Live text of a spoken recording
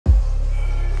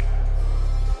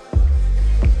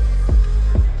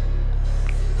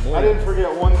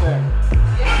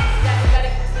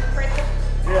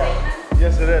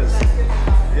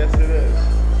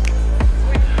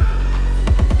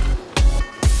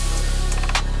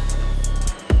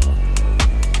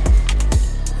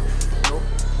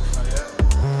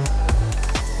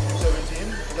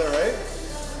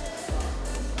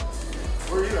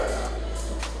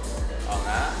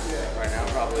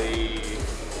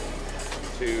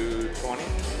220.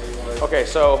 Okay,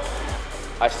 so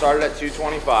I started at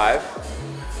 225.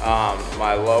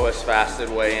 My lowest fasted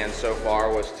weigh-in so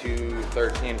far was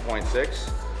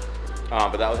 213.6.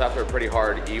 But that was after a pretty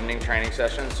hard evening training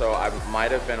session, so I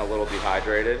might have been a little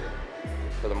dehydrated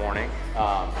for the morning.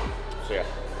 So yeah,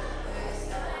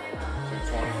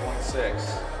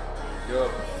 220.6.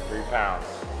 Good. 3 pounds.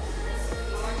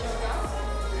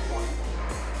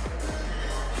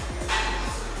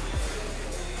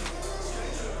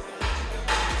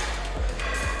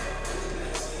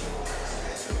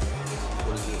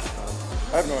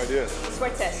 I have no idea.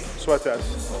 Sweat test. Sweat test.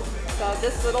 So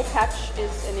this little patch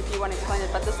is, and if you want to explain it,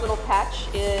 but this little patch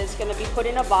is going to be put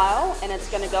in a vial and it's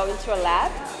going to go into a lab,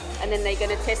 and then they're going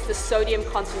to test the sodium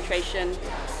concentration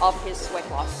of his sweat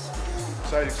loss.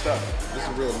 Exciting stuff. This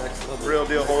is real next level. Real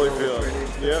deal Holyfield.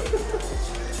 Yep.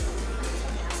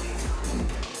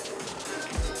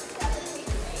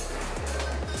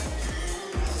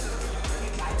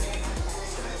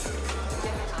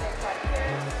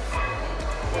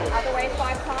 Other way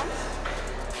 5 times.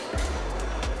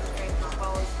 As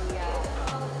well as the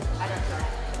other side.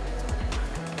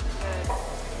 Good.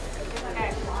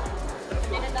 Okay.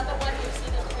 And another one you see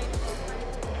the training.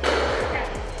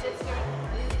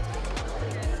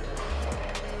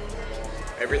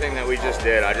 Everything that we just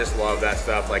did, I just love that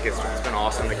stuff. Like it's been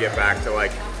awesome to get back to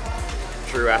like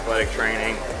true athletic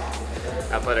training,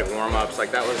 athletic warm-ups.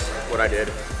 Like that was what I did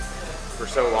for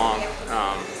so long.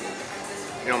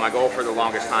 You know, my goal for the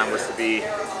longest time was to be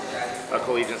a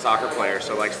collegiate soccer player.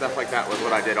 So like stuff like that was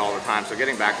what I did all the time. So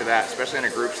getting back to that, especially in a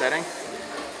group setting,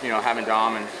 you know, having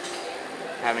Dom and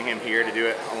having him here to do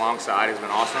it alongside has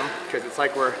been awesome, because it's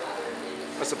like we're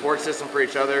a support system for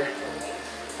each other.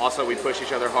 Also, we push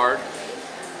each other hard,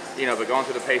 you know, but going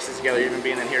through the paces together, even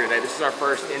being in here today, this is our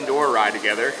first indoor ride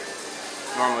together.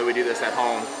 Normally we do this at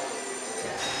home.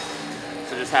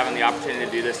 So just having the opportunity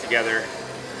to do this together,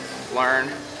 learn,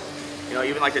 you know,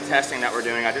 even like the testing that we're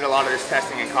doing. I did a lot of this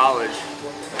testing in college,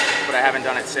 but I haven't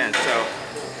done it since. So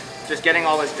just getting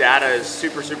all this data is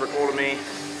super, super cool to me.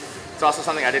 It's also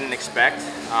something I didn't expect,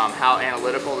 how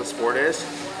analytical the sport is.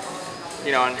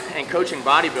 You know, and coaching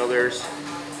bodybuilders,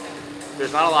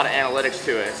 there's not a lot of analytics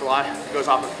to it. It's a lot, it goes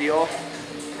off of feel,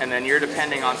 and then you're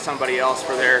depending on somebody else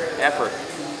for their effort.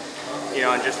 You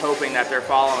know, and just hoping that they're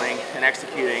following and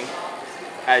executing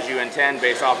as you intend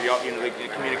based off of, you know, the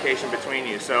communication between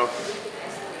you. So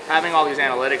having all these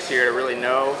analytics here to really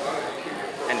know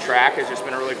and track has just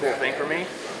been a really cool thing for me.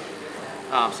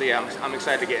 So yeah, I'm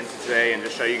excited to get into today and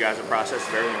just show you guys the process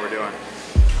of everything we're doing.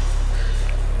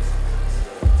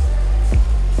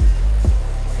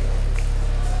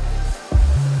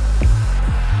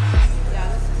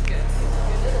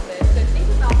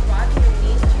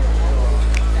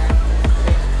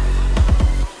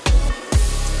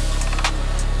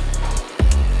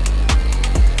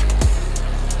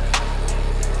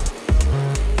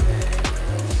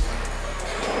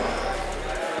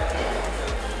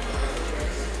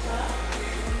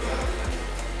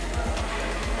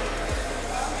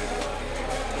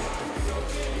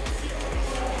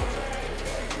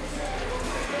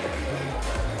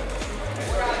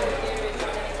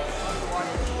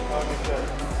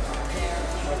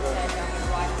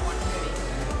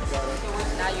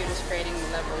 Now you're just creating the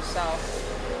level yourself.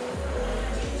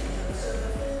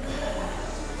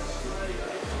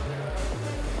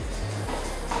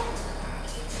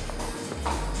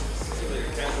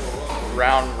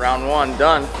 Round one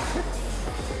done.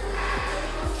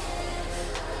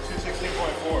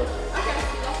 216.4.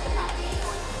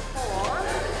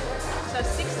 So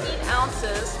 16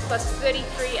 ounces plus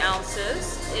 33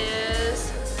 ounces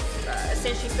is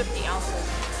essentially 50 ounces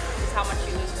is how much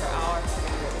you lose per hour.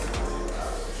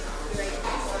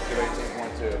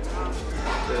 218.2.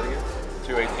 Say that again.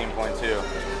 218.2.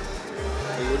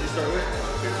 What did you start with?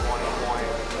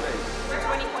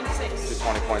 20.6.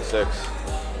 220.6.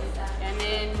 And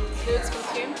then fluids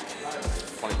consumed.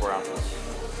 24 ounces.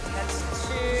 That's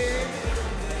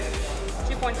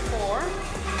 2.4.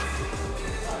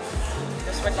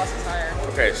 The sweat loss is higher.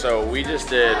 Okay, so we just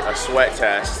did a sweat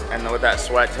test, and what that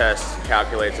sweat test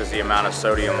calculates is the amount of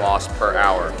sodium lost per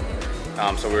hour.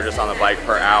 So we were just on the bike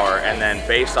per hour, and then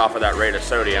based off of that rate of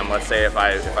sodium, let's say if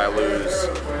I lose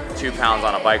 2 pounds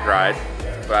on a bike ride,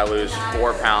 but I lose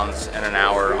 4 pounds in an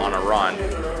hour on a run,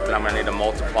 then I'm gonna need to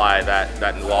multiply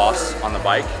that loss on the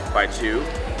bike by 2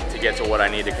 to get to what I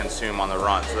need to consume on the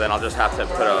run. So then I'll just have to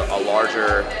put a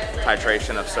larger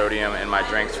titration of sodium in my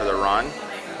drinks for the run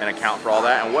and account for all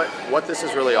that. And what this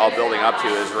is really all building up to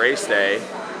is race day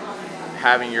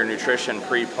having your nutrition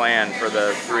pre-planned for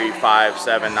the 3, 5,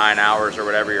 7, 9 hours or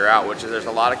whatever you're out, which is there's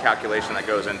a lot of calculation that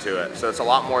goes into it. So it's a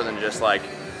lot more than just like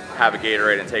have a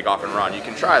Gatorade and take off and run. You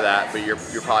can try that, but you're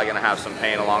probably gonna have some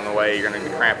pain along the way. You're gonna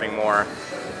be cramping more.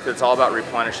 It's all about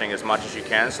replenishing as much as you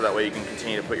can, so that way you can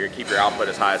continue to keep your output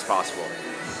as high as possible.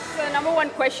 So the number one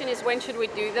question is, when should we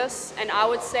do this? And I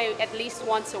would say at least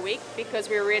once a week, because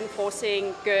we're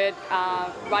reinforcing good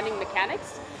running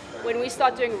mechanics. When we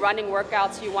start doing running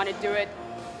workouts, you want to do it,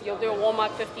 you'll do a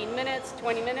warm-up 15 minutes,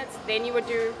 20 minutes, then you would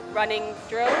do running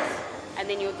drills, and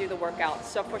then you'll do the workout.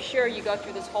 So for sure, you go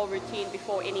through this whole routine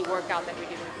before any workout that we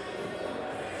do.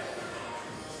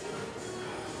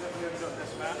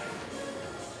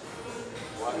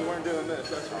 We weren't doing this,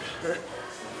 that's for sure.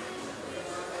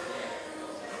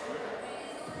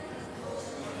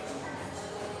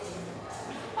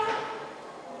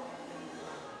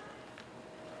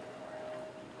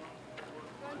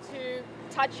 To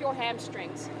touch your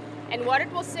hamstrings, and what it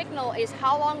will signal is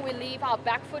how long we leave our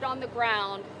back foot on the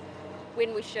ground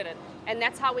when we shouldn't, and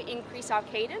that's how we increase our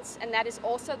cadence, and that is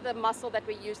also the muscle that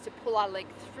we use to pull our leg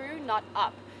through, not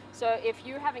up. So if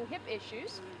you're having hip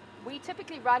issues, we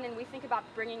typically run and we think about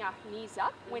bringing our knees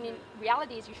up, when in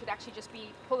reality is you should actually just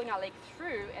be pulling our leg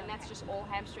through, and that's just all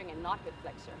hamstring and not hip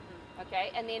flexor.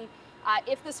 Okay, and then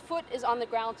if this foot is on the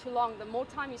ground too long, the more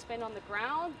time you spend on the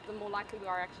ground, the more likely we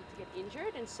are actually to get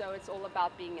injured. And so it's all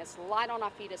about being as light on our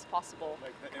feet as possible.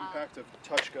 Like the impact of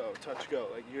touch go.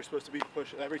 Like you're supposed to be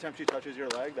pushing, every time she touches your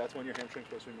leg, that's when your hamstring's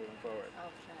supposed to be moving forward.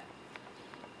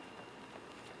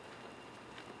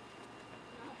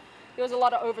 There was a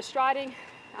lot of overstriding,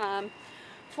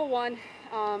 for one.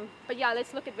 But yeah,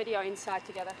 let's look at video inside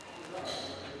together.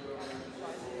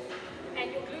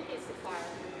 And your glute is to fire.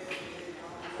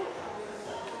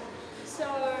 So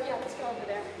yeah, let's go over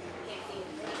there.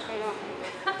 I know.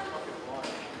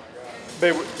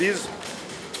 Babe, these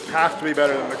have to be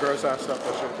better than the gross ass stuff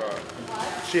that she brought.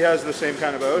 She has the same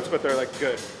kind of oats, but they're like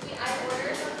good.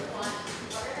 What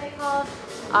are they called?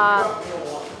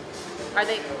 Are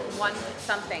they one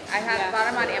something? I had bought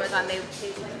them on Amazon. They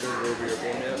taste like. Did you go over your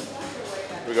form yet?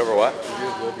 We go over what? Did you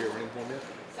go over your running form yet?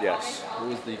 Yes. What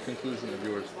was the conclusion of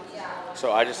yours?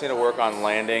 So I just need to work on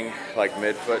landing like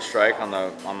mid-foot strike on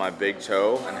my big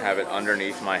toe and have it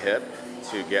underneath my hip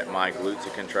to get my glute to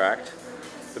contract.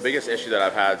 The biggest issue that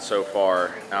I've had so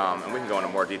far, and we can go into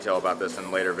more detail about this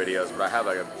in later videos, but I have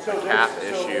like a calf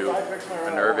issue,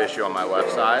 a nerve issue on my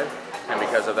left side, and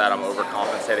because of that I'm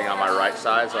overcompensating on my right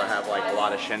side, so I have like a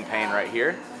lot of shin pain right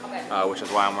here, which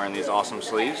is why I'm wearing these awesome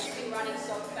sleeves.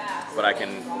 But I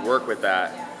can work with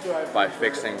that by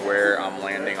fixing where I'm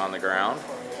landing on the ground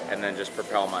and then just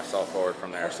propel myself forward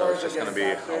from there. So it's just going to be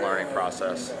a learning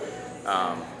process,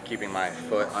 keeping my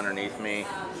foot underneath me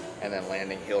and then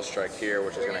landing heel strike here,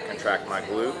 which is going to contract my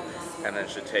glute and then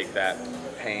should take that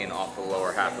pain off the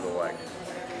lower half of the leg.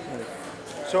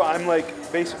 So I'm like,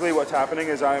 basically what's happening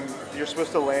is you're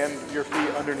supposed to land your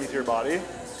feet underneath your body,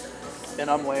 and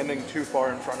I'm landing too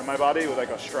far in front of my body with like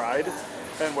a stride.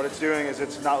 And what it's doing is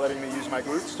it's not letting me use my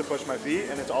glutes to push my feet,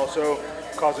 and it's also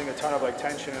causing a ton of like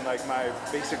tension in like my,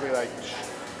 basically like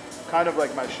kind of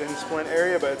like my shin splint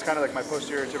area, but it's kind of like my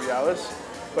posterior tibialis.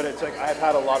 But it's like I've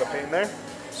had a lot of pain there.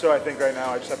 So I think right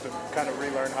now I just have to kind of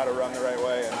relearn how to run the right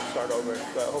way and start over.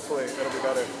 But hopefully it'll be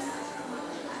better.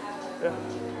 Yeah.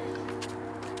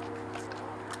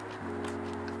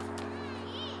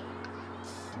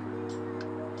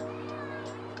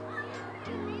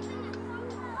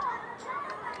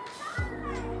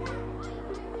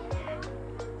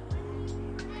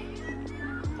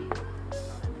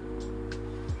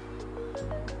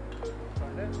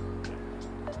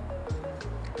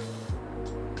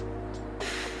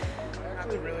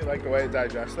 Really like the way it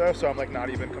digests though, so I'm like not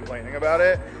even complaining about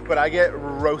it, but I get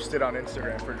roasted on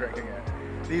Instagram for drinking it.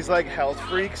 These like health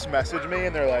freaks message me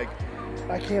and they're like,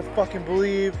 I can't fucking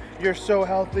believe you're so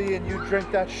healthy and you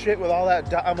drink that shit with all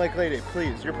that I'm like, lady,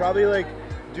 please, you're probably like,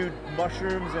 do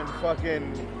mushrooms and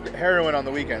fucking heroin on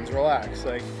the weekends, relax.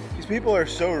 Like, these people are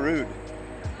so rude.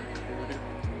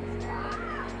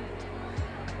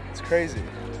 It's crazy.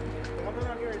 I'm not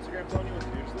on your Instagram telling you what to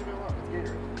do, just leave me alone, it's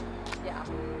Gatorade. Yeah.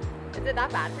 Is it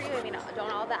that bad for you? I mean,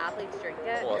 don't all the athletes drink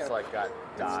it? Well, it's like got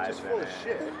dyes It's just in full it. of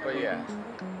shit. But yeah.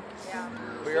 Yeah.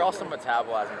 But you're also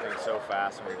metabolizing things so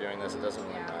fast when you're doing this, it doesn't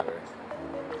really matter.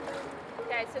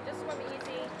 Okay, so just swim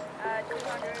easy,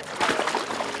 200.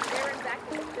 They're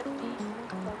exactly 50. 4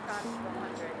 times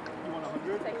 100. You want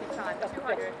 100? Take your time.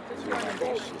 200. Just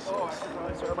 200. Oh, I should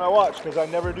probably start my watch because I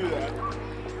never do that. And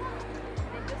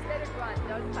just let it run.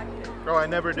 Don't touch it. Oh, I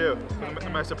never do.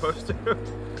 Am I supposed to? No.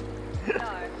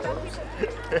 Some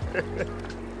people do.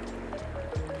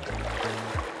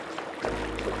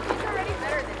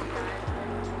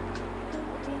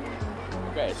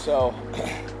 Okay, so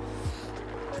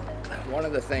one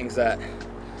of the things that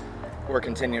we're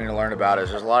continuing to learn about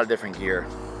is there's a lot of different gear,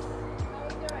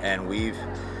 and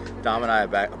Dom and I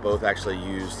have both actually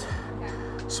used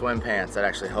swim pants that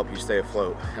actually help you stay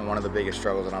afloat. And one of the biggest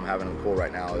struggles that I'm having in the pool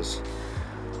right now is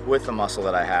with the muscle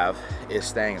that I have is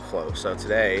staying afloat. So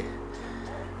today,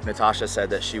 Natasha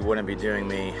said that she wouldn't be doing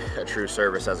me a true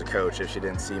service as a coach if she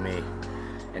didn't see me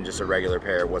in just a regular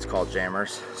pair of what's called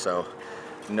jammers. So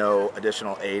no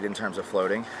additional aid in terms of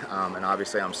floating. And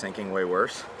obviously I'm sinking way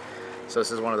worse. So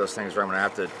this is one of those things where I'm gonna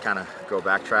have to kind of go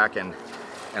backtrack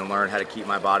and learn how to keep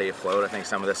my body afloat. I think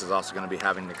some of this is also gonna be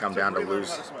having to come down to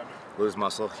lose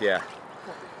muscle, yeah.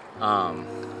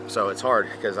 So it's hard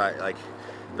because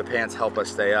the pants help us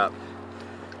stay up.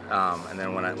 And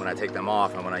then when I take them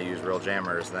off and when I use real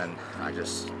jammers, then I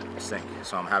just sink.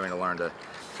 So I'm having to learn to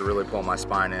really pull my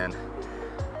spine in,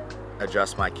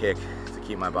 adjust my kick to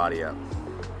keep my body up.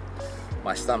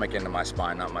 My stomach into my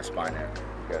spine, not my spine in.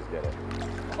 You guys get it?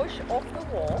 Push off the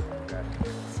wall. Okay.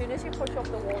 As soon as you push off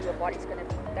the wall, your body's going to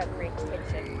create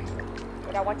tension.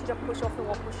 But I want you to push off the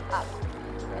wall, push up.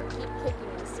 And keep kicking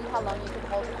and see how long you can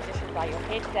hold the position by your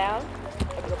head down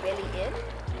and your belly in.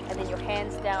 And then your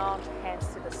hands down, hands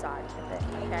to the side.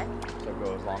 Okay? So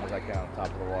go as long as I can on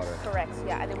top of the water. Correct,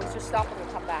 yeah. And then we'll just stop and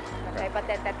we'll come back. Okay? But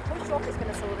that push off is going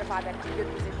to solidify that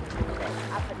good position.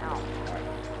 Up and out.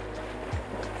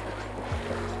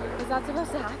 Is that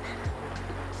supposed to happen?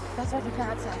 That's what the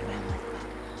crowd said. But I'm like,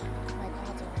 oh my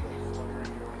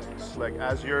God, Like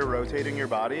as you're rotating your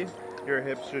body, your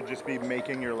hips should just be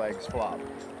making your legs flop.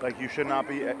 Like you should not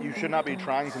be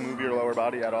trying to move your lower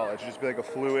body at all. It should just be like a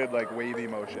fluid, like wavy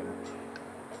motion.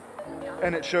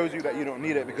 And it shows you that you don't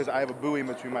need it because I have a buoy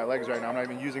between my legs right now. I'm not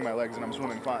even using my legs and I'm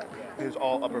swimming fine. It's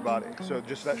all upper body. So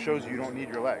just that shows you don't need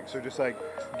your legs. So just like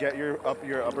get your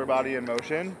upper body in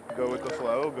motion, go with the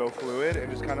flow, go fluid,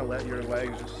 and just kind of let your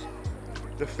legs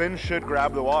the fin should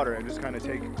grab the water and just kind of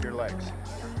take your legs.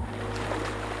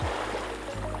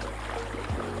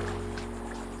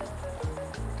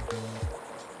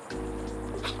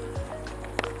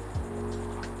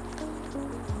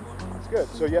 Good.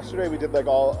 So yesterday we did like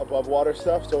all above water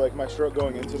stuff. So like my stroke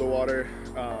going into the water,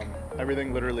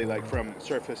 everything literally like from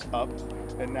surface up.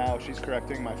 And now she's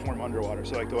correcting my form underwater.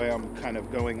 So like the way I'm kind of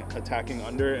attacking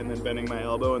under and then bending my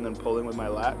elbow and then pulling with my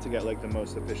lat to get like the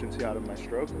most efficiency out of my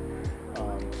stroke.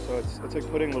 So it's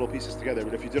like putting little pieces together.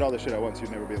 But if you did all this shit at once,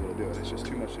 you'd never be able to do it. It's just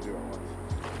too much to do at once.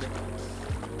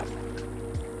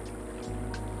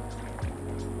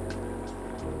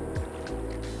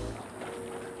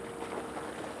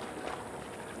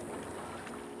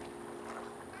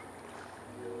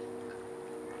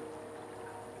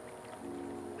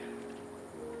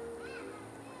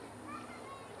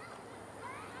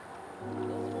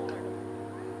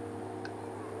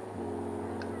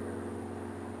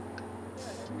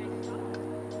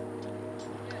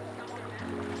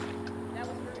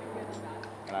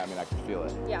 And I mean, I can feel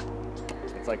it. Yeah.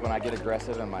 It's like when I get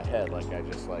aggressive in my head, like I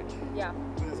just like... Yeah.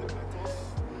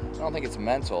 I don't think it's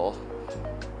mental.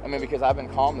 I mean, because I've been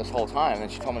calm this whole time, and then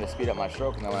she told me to speed up my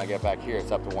stroke, and then when I get back here,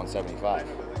 it's up to 175.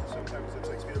 Sometimes it's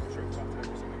like speed up the stroke, there's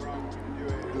something wrong, you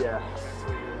can do it. Yeah.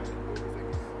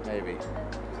 Maybe.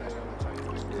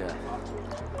 Yeah.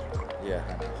 Yeah.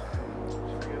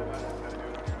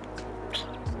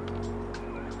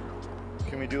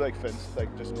 Can we do like fins,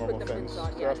 like just normal Put the fins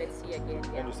fins on, yeah, let's see again.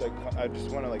 Yeah. And just like, I just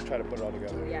want to like try to put it all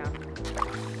together. Yeah.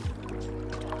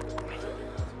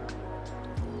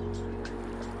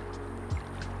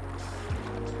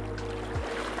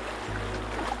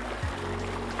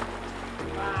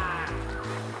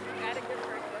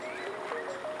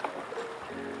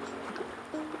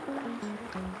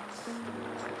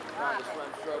 Trying to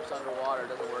swim strokes underwater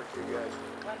doesn't work too good.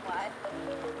 When what?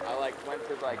 I went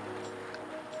to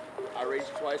I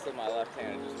reached twice with my left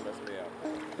hand and just messed me up.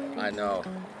 I know.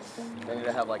 They need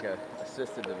to have like a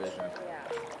assisted division. Yeah.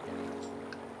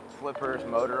 Flippers,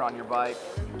 motor on your bike.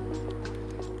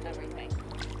 Everything.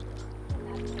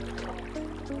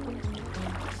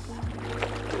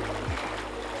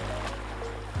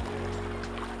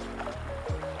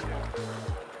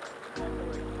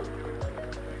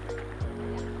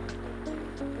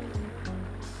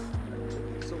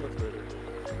 Still looks good.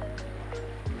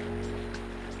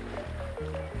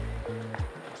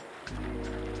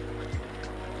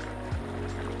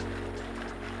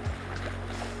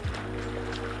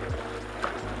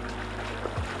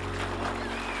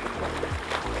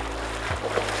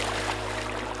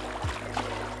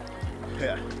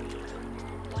 Yeah.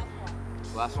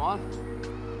 Last one?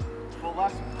 Well,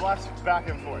 last back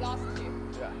and forth. Last two.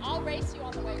 Yeah. I'll race you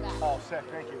on the way back. Oh, sick.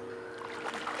 Thank you.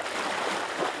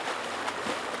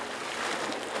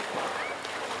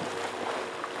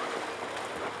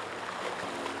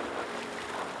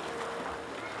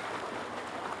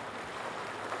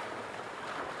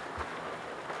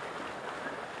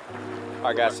 All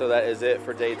right, guys, so that is it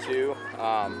for day 2.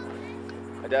 I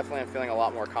definitely am feeling a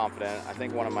lot more confident. I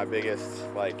think one of my biggest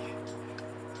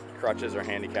crutches or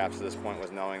handicaps at this point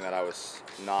was knowing that I was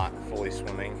not fully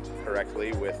swimming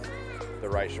correctly with the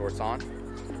right shorts on.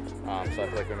 So I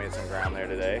feel like we made some ground there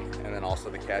today. And then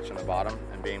also the catch in the bottom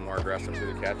and being more aggressive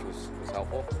through the catch was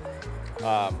helpful.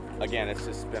 Again, it's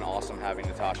just been awesome having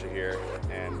Natasha here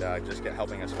and just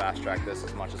helping us fast track this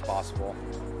as much as possible.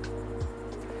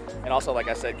 And also, like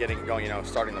I said, getting going,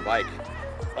 starting the bike,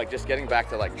 just getting back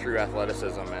to true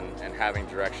athleticism and having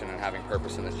direction and having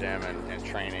purpose in the gym and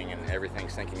training and everything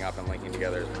syncing up and linking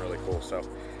together has been really cool. So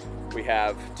we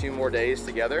have 2 more days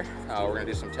together. We're gonna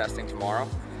do some testing tomorrow,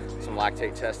 some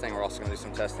lactate testing. We're also gonna do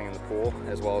some testing in the pool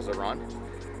as well as a run.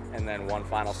 And then 1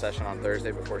 final session on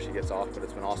Thursday before she gets off, but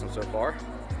it's been awesome so far.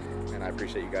 And I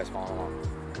appreciate you guys following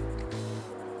along.